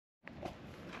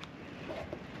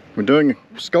We're doing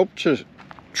a sculpture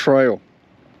trail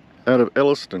out of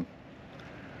Elliston.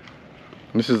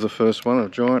 And this is the first one, a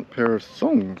giant pair of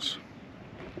thongs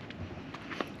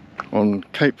on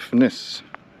Cape Finesse,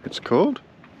 it's called.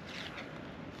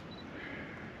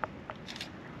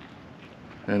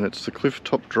 And it's the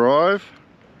Clifftop drive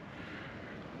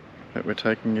that we're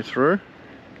taking you through.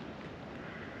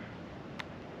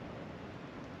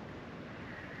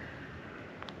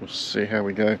 We'll see how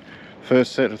we go.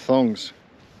 First set of thongs.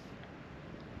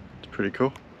 It's pretty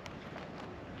cool.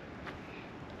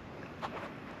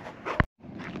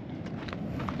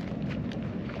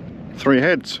 Three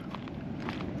heads.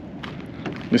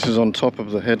 This is on top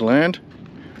of the headland.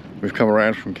 We've come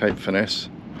around from Cape Finesse.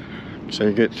 So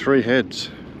you get three heads.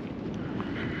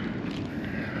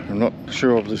 I'm not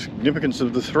sure of the significance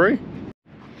of the three.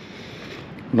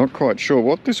 I'm not quite sure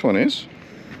what this one is.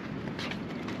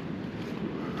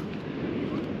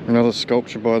 Another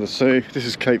sculpture by the sea. This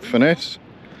is Cape Finesse,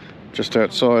 just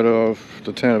outside of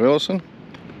the town of Elliston.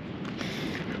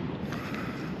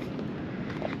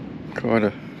 Quite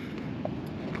a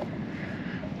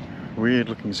weird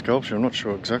looking sculpture. I'm not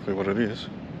sure exactly what it is.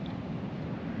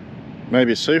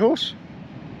 Maybe a seahorse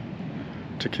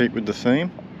to keep with the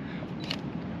theme.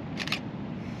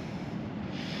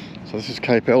 So this is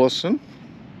Cape Elliston,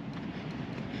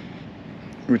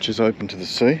 which is open to the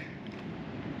sea.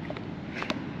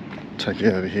 Take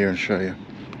you over here and show you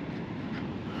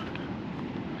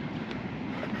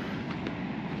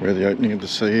where the opening of the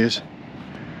sea is.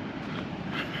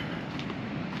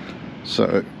 So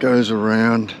it goes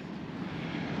around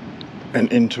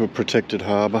and into a protected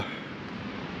harbour.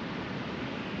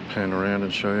 Pan around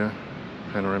and show you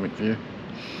panoramic view.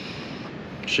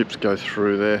 Ships go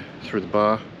through there, through the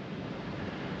bar,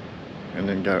 and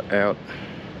then go out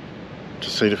to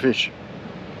sea to fish.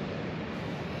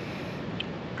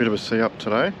 Bit of a sea up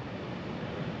today.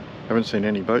 Haven't seen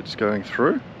any boats going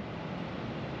through.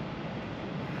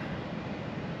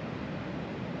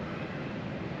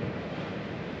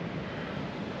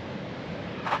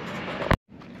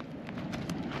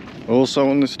 Also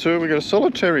on this tour we got a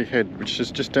solitary head, which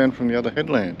is just down from the other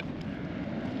headland.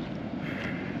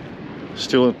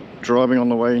 Still driving on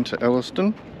the way into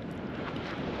Elliston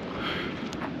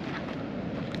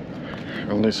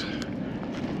on this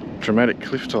dramatic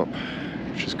clifftop,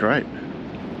 which is great.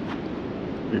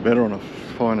 Be better on a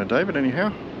finer day, but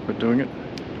anyhow, we're doing it.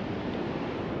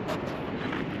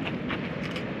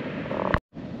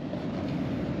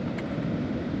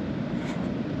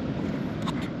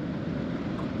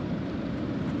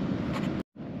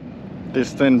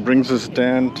 This then brings us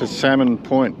down to Salmon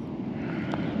Point,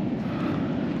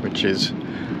 which is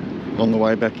on the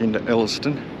way back into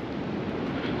Elliston.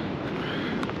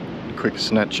 Quick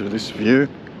snatch of this view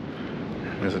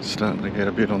as it's starting to get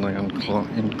a bit on the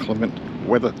inclement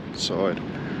weather side.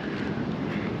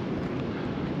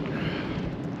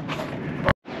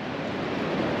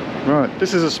 Right,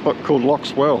 this is a spot called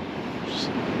Lock's Well.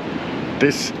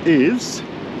 This is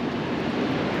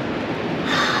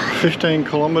 15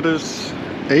 kilometres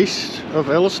east of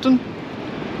Elliston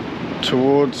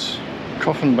towards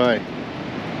Coffin Bay.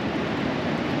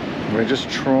 We're just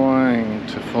trying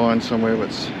to find somewhere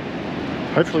that's,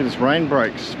 hopefully this rain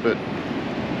breaks, but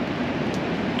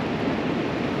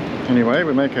anyway,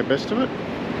 we make our best of it.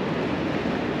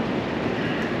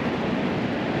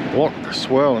 Lock's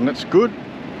Well, and that's good.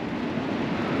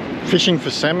 Fishing for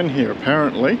salmon here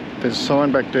apparently. There's a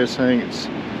sign back there saying it's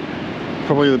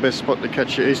probably the best spot to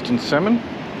catch your eastern salmon.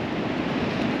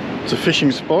 It's a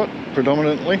fishing spot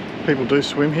predominantly. People do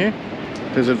swim here.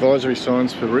 There's advisory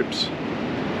signs for rips.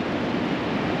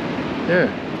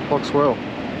 Yeah, Lock's Well.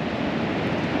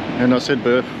 And I said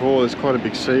before, there's quite a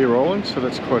big sea rolling, so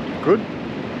that's quite good.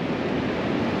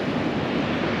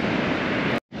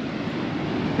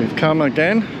 We've come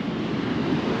again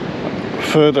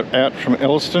further out from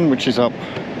Elliston, which is up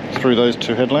through those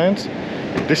two headlands.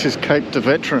 This is Cape de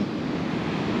Veteran.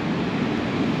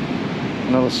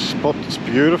 Another spot that's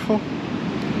beautiful.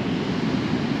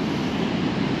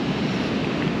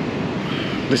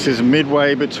 This is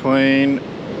midway between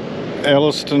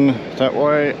Elliston that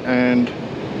way and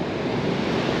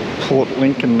Port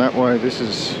Lincoln that way. This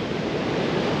is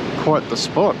quite the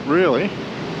spot, really.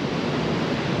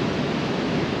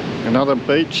 Another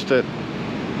beach that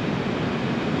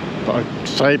I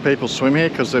say people swim here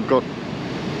because they've got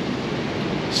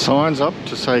signs up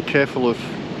to say careful of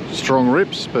strong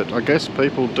rips, but I guess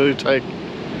people do take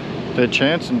their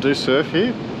chance and do surf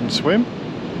here and swim.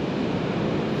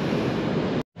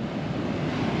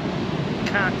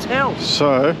 Can't tell.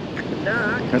 So,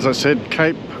 as I said,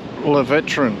 Cape La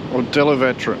Veteran or De La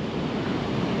Veteran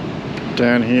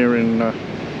down here in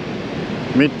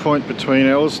midpoint between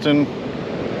Elliston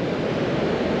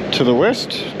to the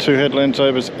west, 2 headlands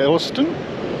over Elliston,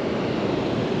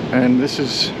 and this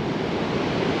is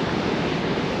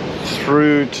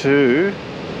through to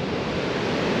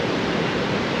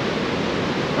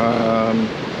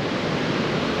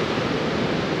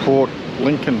Port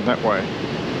Lincoln that way.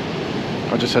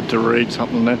 I just had to read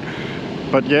something then.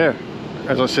 But yeah,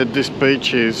 as I said, this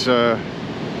beach is,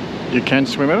 you can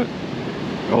swim in it,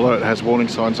 although it has warning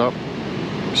signs up,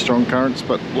 strong currents,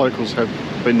 but locals have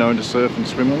been known to surf and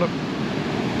swim on it.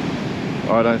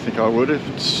 I don't think I would if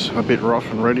it's a bit rough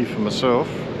and ready for myself.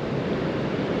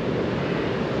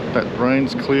 That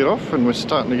rain's cleared off and we're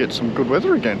starting to get some good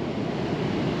weather again.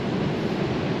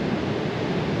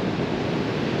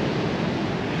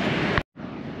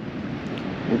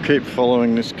 We'll keep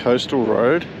following this coastal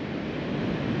road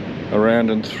around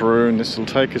and through, and this will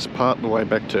take us part of the way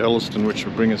back to Elliston, which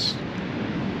will bring us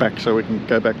back so we can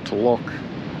go back to Lock.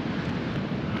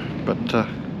 But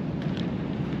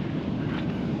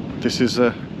this is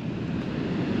a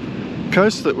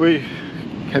coast that we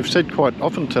have said quite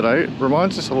often today. It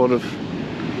reminds us a lot of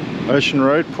Ocean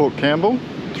Road, Port Campbell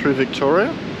through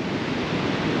Victoria.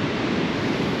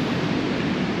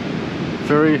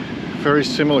 Very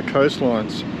similar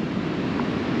coastlines.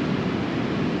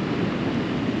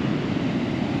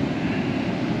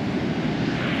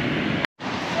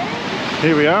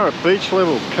 Here we are at beach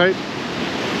level, Cape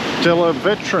Della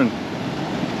Veteran.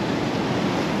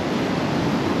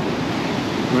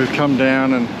 We've come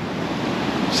down and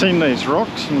seen these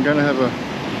rocks, and we're going to have a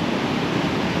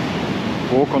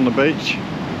walk on the beach.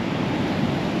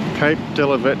 Cape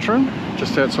Della Veteran,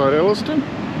 just outside Elliston.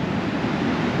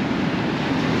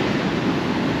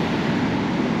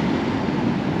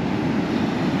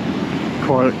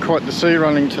 Quite the sea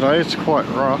running today. It's quite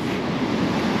rough,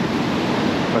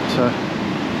 but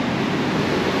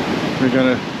we're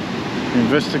going to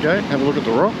investigate, have a look at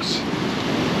the rocks.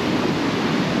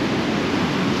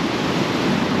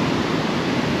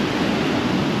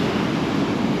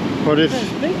 What if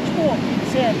First beach walk in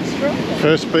South Australia?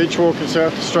 First beach walk in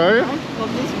South Australia? On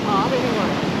this part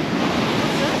anyway.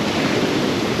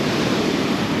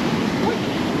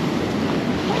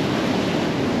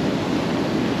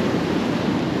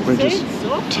 We're just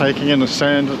taking in the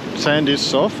sand. Sand is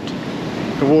soft.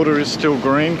 The water is still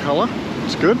green colour.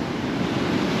 It's good.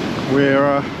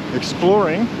 We're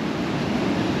exploring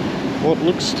what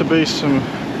looks to be some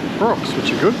rocks,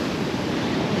 which are good.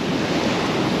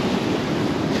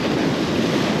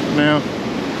 Now,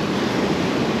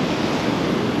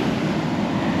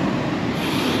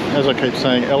 as I keep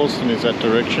saying, Elliston is that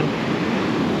direction,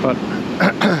 but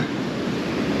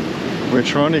we're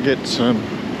trying to get some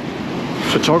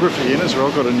photography in as well.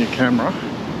 I've got a new camera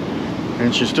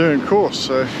and she's doing a course,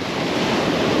 so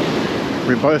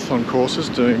we're both on courses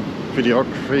doing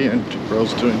videography and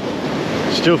Rel's doing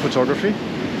still photography.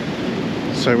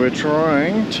 So we're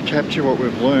trying to capture what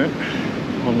we've learnt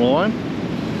online,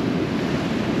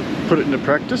 put it into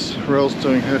practice. Rel's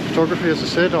doing her photography, as I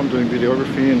said, I'm doing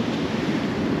videography, and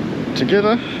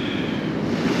together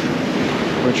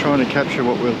we're trying to capture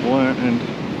what we've learnt, and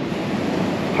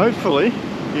hopefully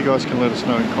you guys can let us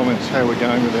know in comments how we're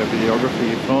going with our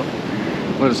videography. If not,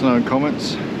 let us know in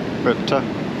comments. But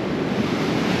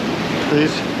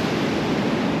these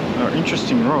are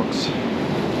interesting rocks.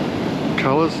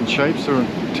 Colours and shapes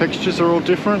and textures are all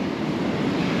different.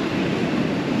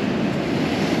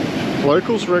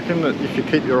 Locals reckon that if you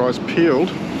keep your eyes peeled,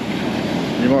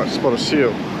 you might spot a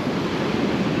seal.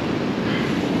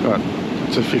 But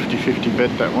it's a 50-50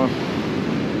 bet, that one.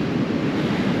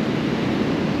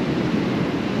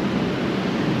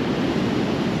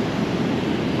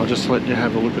 I'll just let you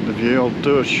have a look at the view. I'll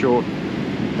do a short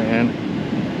pan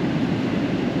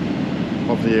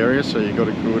of the area so you got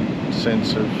a good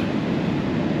sense of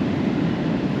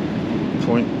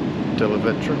Point Della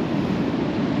Veteran.